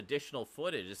additional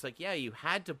footage. It's like, yeah, you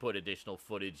had to put additional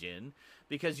footage in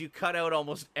because you cut out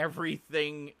almost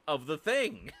everything of the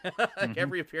thing, like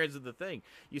every appearance of the thing.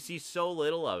 You see so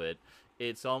little of it.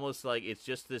 It's almost like it's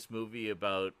just this movie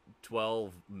about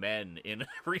 12 men in a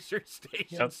research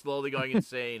station slowly going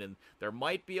insane, and there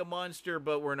might be a monster,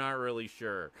 but we're not really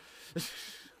sure.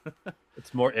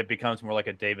 It becomes more like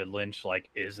a David Lynch, like,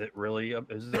 is there really a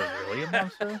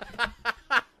monster?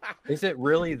 Is it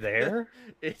really there?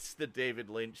 It's the David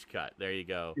Lynch cut. There you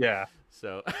go. Yeah.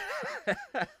 So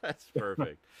that's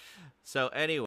perfect. So anyway.